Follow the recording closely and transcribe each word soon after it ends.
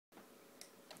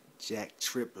Jack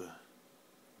Tripper,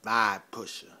 vibe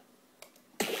pusher.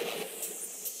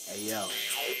 Hey yo,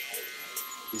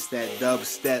 it's that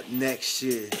dubstep next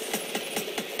shit.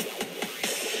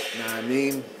 Know what I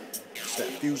mean? It's that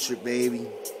future, baby.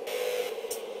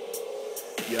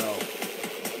 Yo,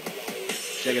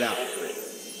 check it out.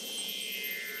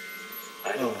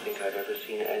 I don't think I've ever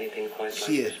seen anything quite like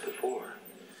this before.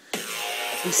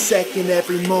 Every second,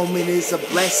 every moment is a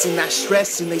blessing. Not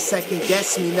stressing, they second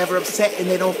guess me. Never upsetting,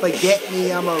 they don't forget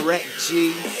me. I'm a wreck,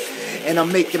 G. And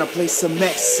I'm making a place a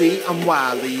messy. I'm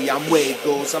wily, I'm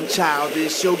wiggles, I'm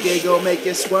childish. You'll giggle, make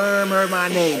it squirm, heard my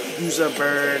name. Use a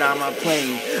bird, I'm a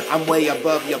plane. I'm way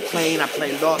above your plane. I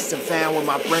play lost and found with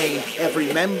my brain.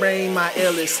 Every membrane, my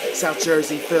illest. South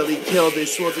Jersey, Philly, kill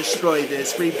this, we'll destroy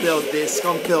this. Rebuild this,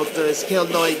 scum filters, kill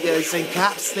lawyers and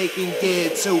cops. They can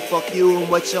get too. Fuck you and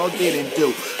what y'all didn't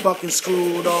do. Fucking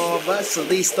screwed all of us, at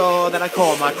least all that I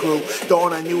call my crew.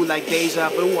 Dawn on you like deja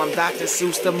vu. I'm Dr.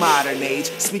 Seuss, the modern age.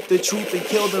 Speak the truth and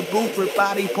kill the booth with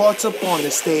body parts up on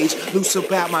the stage. Loose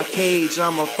about my cage,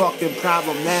 I'm a fucking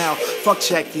problem now. Fuck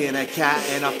checking a cat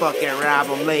and I fucking rob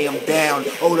him, lay him down.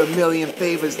 Owed a million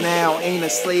favors now, ain't a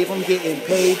slave, I'm getting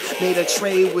paid. Made a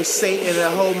trade with Satan to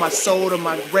hold my soul to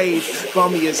my grave.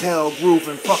 Bummy as hell,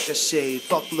 grooving, fuck a shade.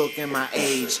 Fuck looking my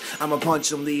age. I'ma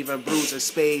punch him, leave a bruise, a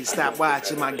spade. Stop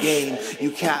watching my game,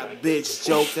 you cop bitch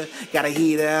joker. Got a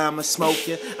heater, I'ma smoke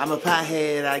ya. I'm a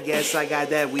pothead, I guess I got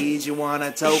that weed you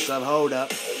wanna toke up. Hold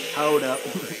up.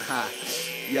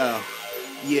 Yo,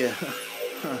 yeah,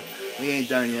 we ain't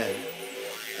done yet.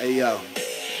 Hey yo,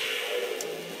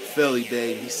 Philly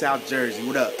baby, South Jersey,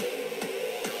 what up?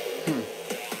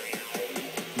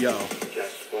 Yo,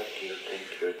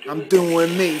 I'm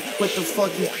doing me. What the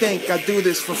fuck you think? I do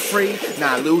this for free?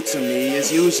 Nah, loot to me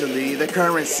is usually the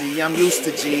currency. I'm used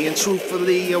to G, and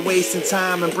truthfully, you're wasting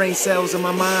time and brain cells in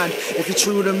my mind. If you're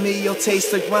true to me, you'll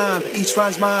taste the grind. Each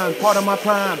rhyme's mine, part of my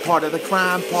prime, part of the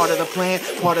crime, part of the plan,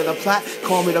 part of the plot.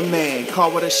 Call me the man,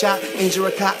 call with a shot, injure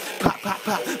a cop, pop, pop,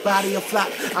 pop, body a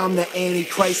flop. I'm the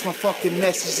Antichrist, my fucking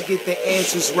message to get the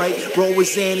answers right. Roll with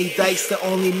Zanny dice to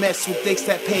only mess with dicks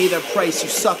that pay the price. You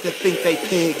sucker think they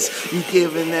pigs, you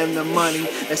giving them the money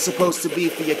that's supposed to be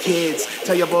for your kids.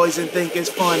 Tell your boys and think it's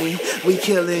funny. We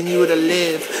killing you to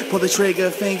live. Pull the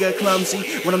trigger, finger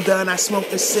clumsy. When I'm done, I smoke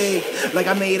the cig like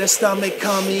I made a stomach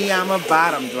cummy. I'm a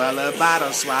bottom dweller,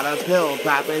 bottle swallow, pill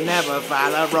popper, never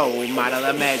follow role model.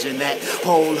 Imagine that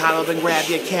whole hollow, then grab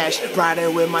your cash. Ride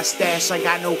it with my stash. I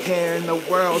got no care in the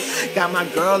world. Got my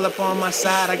girl up on my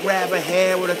side. I grab her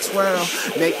hair with a twirl.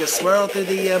 Make her swirl through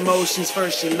the emotions.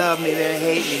 First she love me, then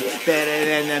hate me. Better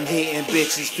than them hating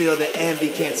bitches. Feel the envy,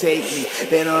 can't take me.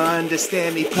 They don't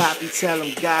understand me. Poppy, tell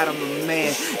them God I'm a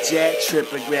man. Jack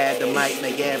Tripper, grab the mic,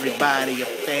 make everybody a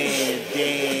fan.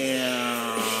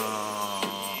 Damn.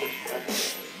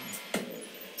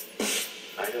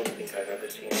 I don't think I've ever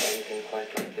seen anything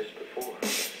quite like this before.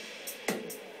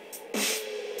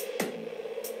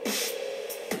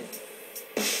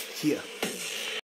 Yeah.